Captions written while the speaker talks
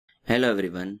Hello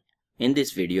everyone. In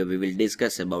this video we will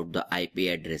discuss about the IP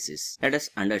addresses. Let us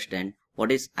understand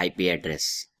what is IP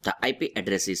address. The IP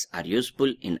addresses are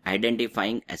useful in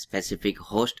identifying a specific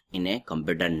host in a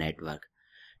computer network.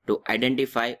 To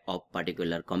identify a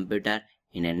particular computer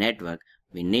in a network,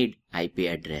 we need IP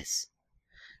address.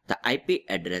 The IP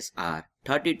address are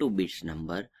 32 bits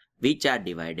number which are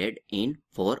divided in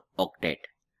 4 octet.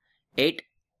 8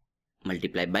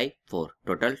 multiplied by 4,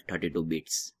 total 32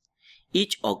 bits.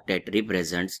 Each octet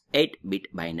represents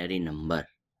 8-bit binary number.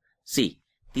 See,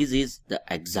 this is the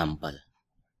example.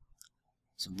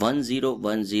 So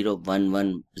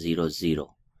 10101100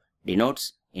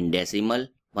 denotes in decimal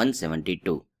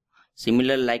 172.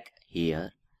 Similar like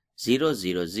here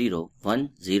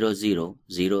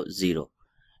 000100000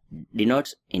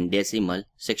 denotes in decimal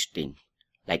 16.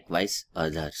 Likewise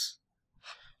others.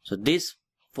 So this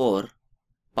 4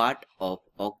 part of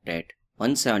octet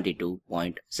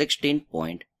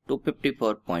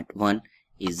 172.16.254.1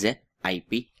 is a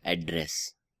IP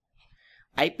address.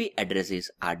 IP addresses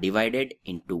are divided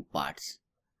in two parts.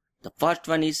 The first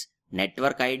one is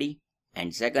network ID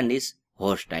and second is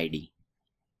host ID.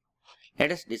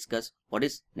 Let us discuss what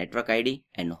is network ID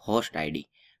and host ID.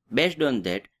 Based on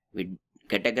that, we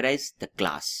categorize the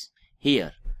class.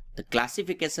 Here, the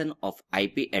classification of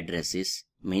IP addresses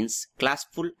means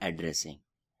classful addressing.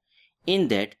 In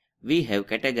that, we have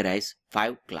categorized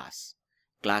 5 classes.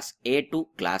 Class A to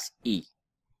Class E.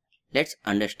 Let's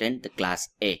understand the Class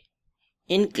A.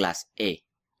 In Class A,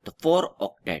 the 4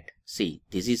 octet. See,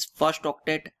 this is first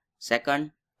octet,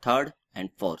 second, third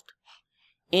and fourth.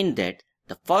 In that,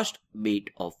 the first bit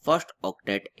of first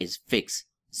octet is fixed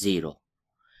 0.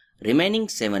 Remaining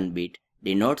 7 bit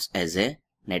denotes as a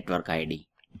network ID.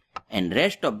 And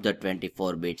rest of the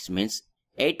 24 bits means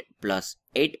 8 plus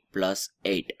 8 plus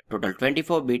 8, total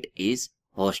 24 bit is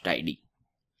host ID.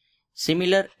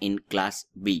 Similar in Class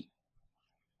B.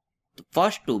 The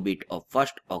first 2 bit of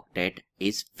first octet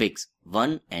is fixed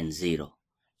 1 and 0.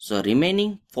 So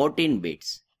remaining 14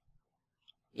 bits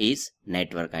is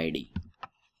network ID.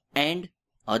 And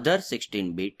other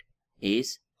 16 bit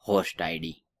is host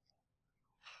ID.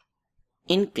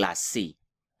 In Class C,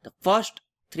 the first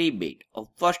 3 bit of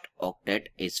first octet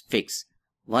is fixed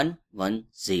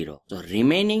 110. So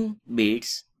remaining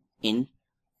bits in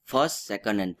first,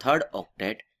 second and third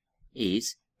octet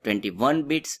is 21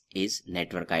 bits is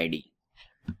network ID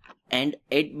and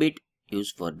 8 bit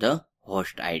used for the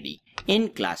host ID. In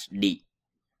Class D,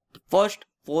 the first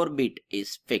 4 bit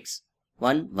is fixed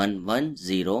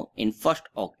 1110 in first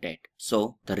octet.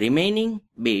 So the remaining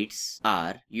bits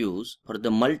are used for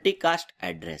the multicast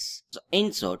address. So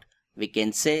in short, we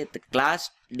can say the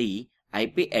Class D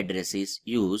IP address is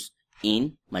used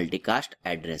in multicast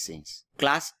addressing.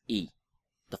 Class E.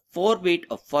 The 4 bit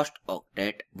of first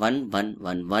octet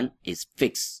 1111 is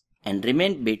fixed and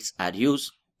remaining bits are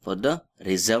used for the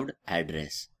reserved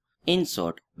address. In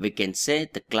short, we can say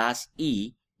the Class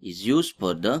E is used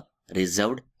for the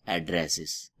reserved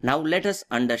addresses. Now let us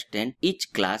understand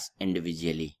each class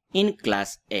individually. In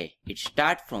Class A, it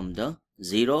starts from the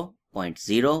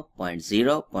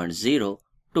 0.0.0.0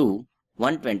 to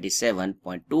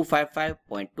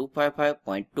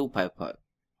 127.255.255.255.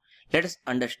 Let us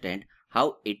understand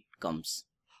how it comes.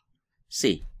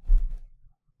 See,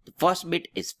 the first bit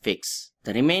is fixed.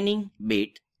 The remaining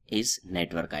bit is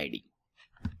network ID.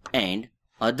 And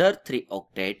other 3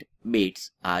 octet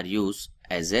bits are used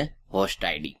as a host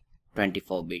ID,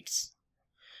 24 bits.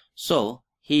 So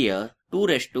here 2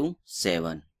 raised to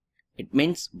 7. It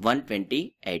means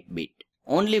 128 bit.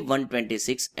 Only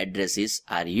 126 addresses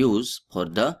are used for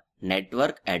the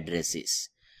network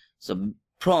addresses. So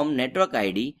from network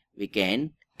ID, we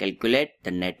can calculate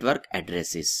the network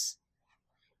addresses.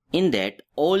 In that,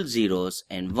 all zeros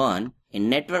and 1 in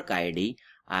network ID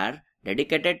are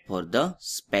dedicated for the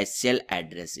special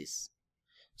addresses.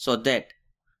 So that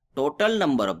total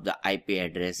number of the IP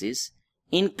addresses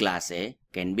in Class A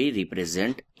can be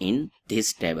represented in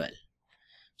this table.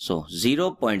 So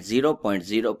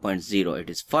 0.0.0.0, it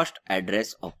is first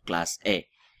address of Class A,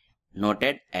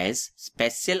 noted as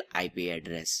special IP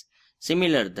address.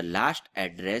 Similar, the last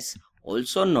address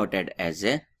also noted as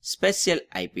a special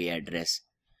IP address,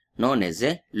 known as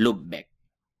a loopback.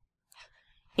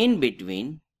 In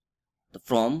between,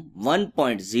 from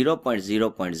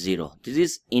 1.0.0.0, this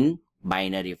is in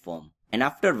binary form, and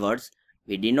afterwards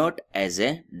we denote as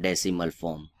a decimal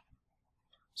form.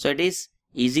 So it is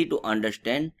easy to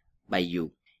understand by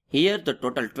you. Here the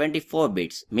total 24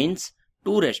 bits means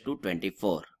 2 raised to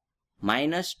 24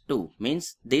 minus 2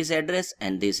 means this address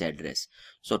and this address.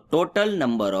 So total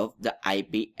number of the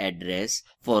IP address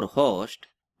for host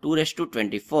 2 raised to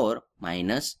 24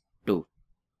 minus 2.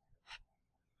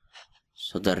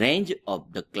 So the range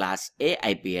of the class A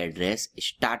IP address is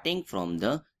starting from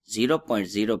the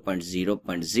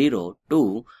 0.0.0.0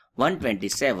 to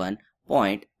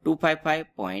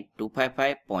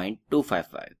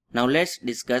 127.255.255.255. Now let's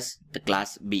discuss the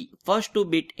class B. First 2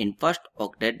 bit in first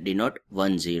octet denote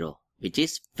 10, which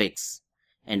is fixed,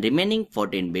 and remaining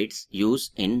 14 bits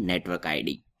used in network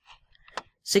ID.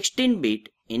 16 bit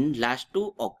in last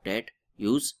 2 octet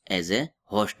used as a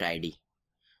host ID.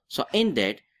 So in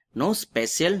that, no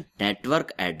special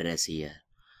network address here.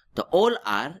 The all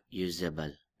are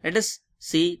usable. Let us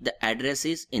see the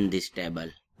addresses in this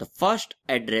table. The first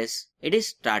address, it is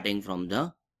starting from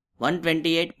the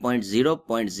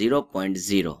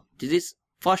 128.0.0.0. This is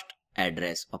first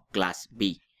address of class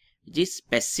B, which is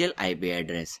special IP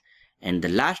address. And the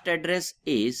last address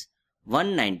is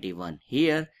 191.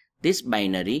 Here, this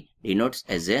binary denotes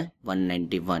as a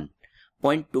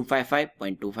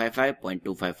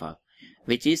 191.255.255.255,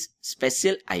 which is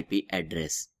special IP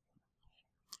address.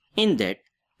 In that,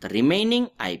 the remaining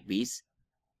IPs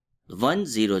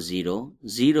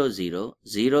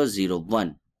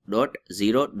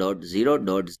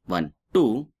 100.000.0.0.1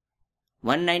 to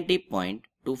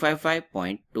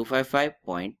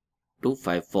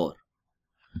 190.255.255.254.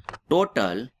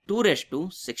 Total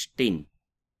 2^16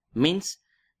 means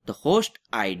the host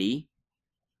ID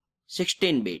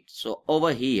 16 bits. So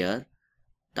over here,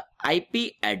 the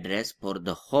IP address for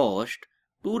the host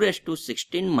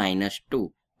 2^16 minus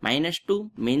 2. Minus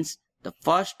 2 means the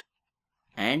first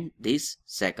and this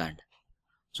second.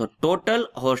 So total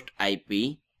host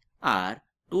IP are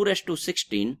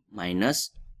 2^16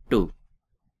 minus 2.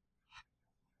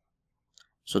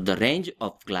 So the range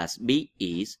of class B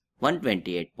is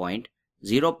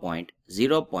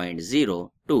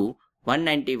 128.0.0.0 to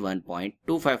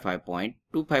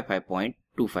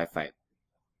 191.255.255.255.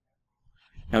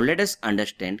 Now let us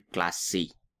understand class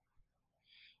C.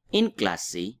 In class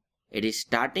C, it is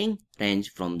starting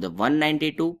range from the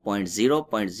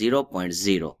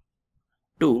 192.0.0.0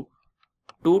 to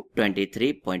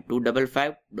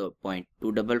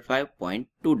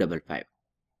 223.255.255.255.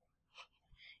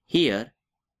 Here,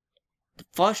 the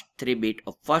first 3 bit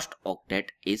of first octet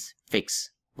is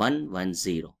fixed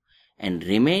 110, and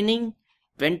remaining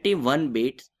 21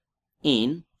 bits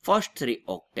in first 3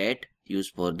 octet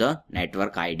used for the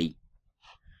network ID,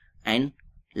 and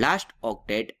last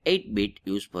octet 8 bit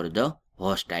used for the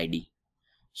host ID.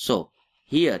 So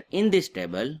here in this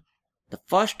table, the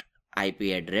first IP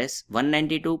address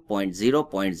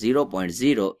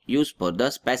 192.0.0.0 used for the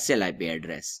special IP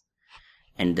address,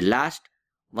 and the last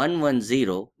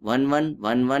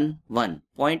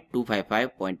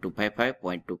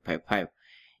 110.1111.255.255.255,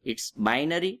 its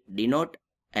binary denote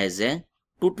as a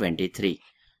 223.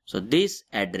 So this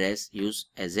address used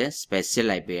as a special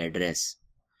IP address.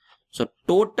 So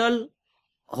total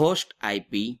host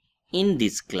IP in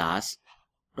this class,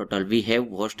 total we have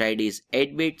host ID is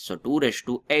 8 bits. So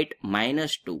 2^8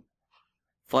 minus 2.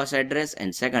 First address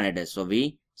and second address. So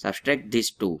we subtract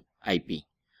these 2 IP.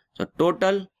 So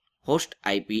total host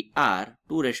IP are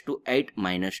 2^8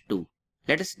 minus 2.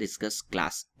 Let us discuss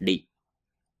class D.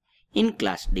 In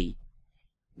class D,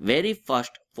 very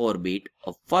first 4 bit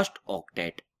of first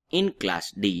octet in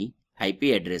class D IP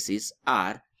addresses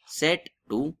are set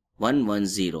to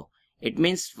 110. It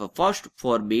means the first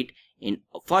 4 bit in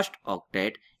first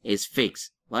octet is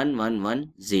fixed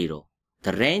 1110.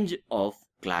 The range of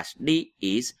class D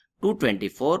is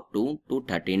 224 to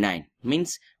 239,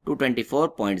 means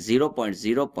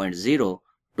 224.0.0.0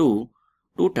 to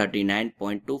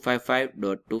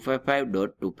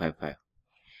 239.255.255.255.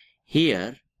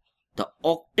 Here the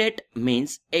octet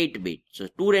means 8 bit. So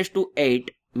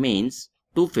 2^8 means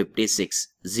 256,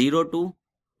 0 to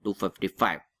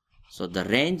 255. So the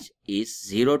range is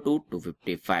 0 to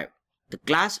 255. The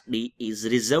class D is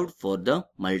reserved for the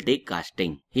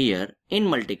multicasting. Here in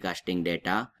multicasting,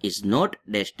 data is not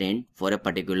destined for a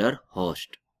particular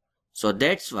host. So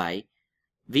that's why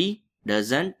we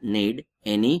doesn't need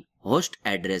any host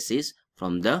addresses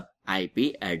from the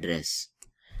IP address.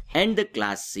 And the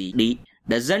class C D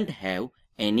doesn't have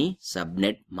any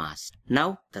subnet mask.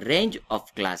 Now the range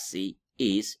of class C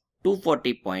is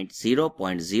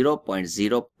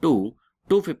 240.0.0.0 to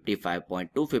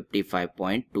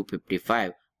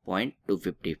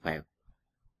 255.255.255.255.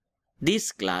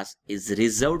 This class is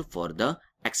reserved for the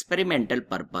experimental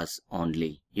purpose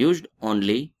only, used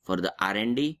only for the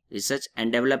R&D, research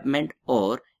and development,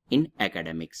 or in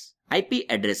academics. IP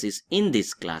addresses in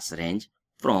this class range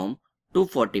from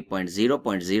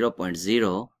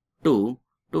 240.0.0.0 to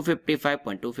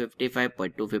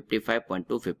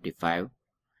 255.255.255.255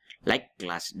 like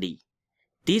class D.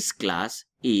 This class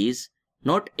is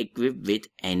not equipped with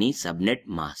any subnet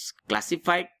mask.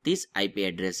 Classified these IP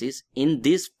addresses in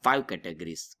these 5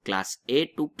 categories, class A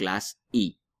to class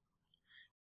E.